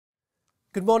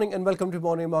Good morning and welcome to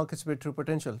Morning Markets with True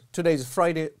Potential. Today is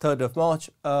Friday, 3rd of March.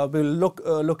 We'll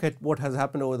look at what has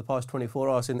happened over the past 24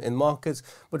 hours in markets,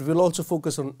 but we'll also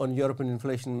focus on European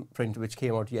inflation print, which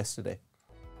came out yesterday.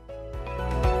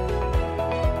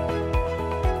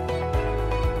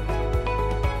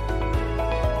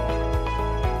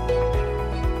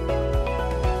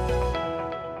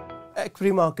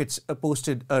 Equity markets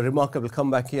posted a remarkable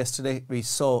comeback yesterday. We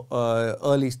saw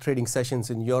early trading sessions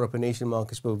in Europe and Asian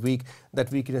markets were weak.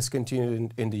 That weakness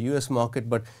continued in the US market,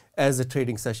 but as the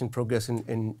trading session progressed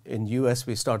in US,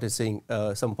 we started seeing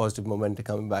some positive momentum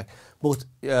coming back. Both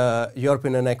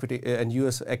European and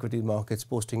US equity markets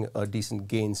posting decent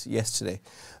gains yesterday.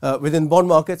 Within bond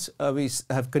markets, we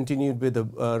have continued with the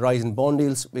rise in bond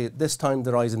yields. This time,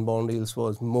 the rise in bond yields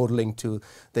was more linked to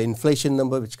the inflation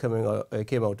number, which came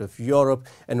out of Europe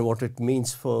and what it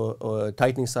means for a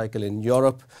tightening cycle in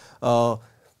Europe.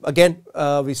 Again,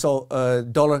 we saw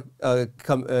dollar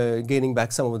gaining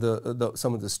back some of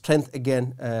the strength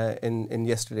again in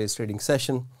yesterday's trading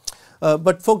session.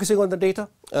 But focusing on the data,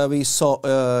 we saw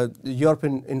the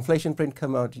European inflation print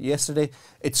come out yesterday.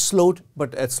 It slowed,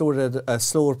 but it slowed at a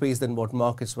slower pace than what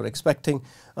markets were expecting.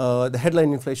 The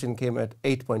headline inflation came at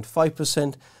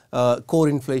 8.5%. Core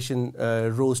inflation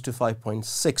rose to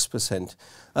 5.6%.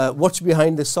 What's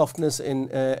behind this softness in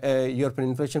European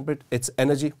inflation print? It's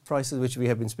energy prices, which we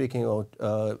have been speaking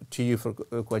about to you for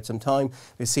quite some time.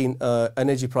 We've seen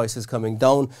energy prices coming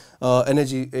down.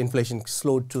 Energy inflation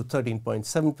slowed to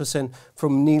 13.7%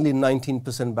 from nearly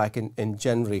 19% back in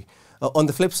January. On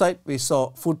the flip side, we saw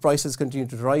food prices continue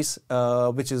to rise,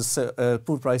 which is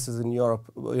food prices in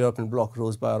European bloc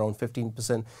rose by around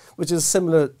 15%, which is a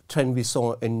similar trend we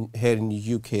saw here in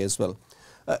the UK as well.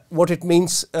 What it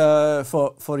means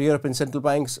for European central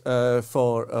banks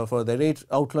for their rate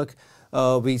outlook,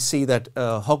 we see that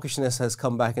hawkishness has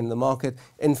come back in the market.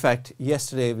 In fact,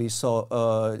 yesterday we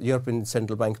saw European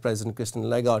Central Bank President Christine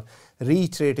Lagarde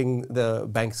reiterating the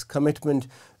bank's commitment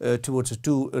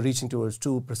reaching towards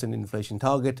 2% inflation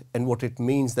target, and what it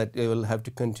means that they will have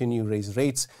to continue raise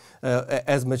rates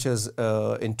as much as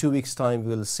in 2 weeks' time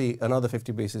we will see another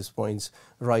 50 basis points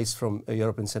rise from a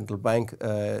European Central Bank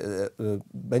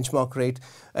benchmark rate,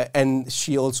 and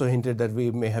she also hinted that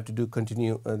we may have to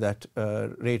continue that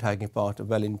rate hiking part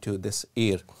well into this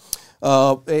year.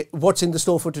 What's in the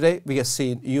store for today? We have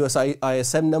seen US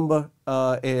ISM number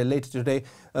later today.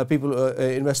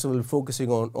 Investors will be focusing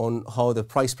on how the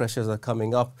price pressures are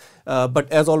coming up.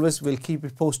 But as always, we'll keep you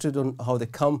posted on how they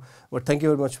come. But thank you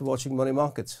very much for watching Money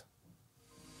Markets.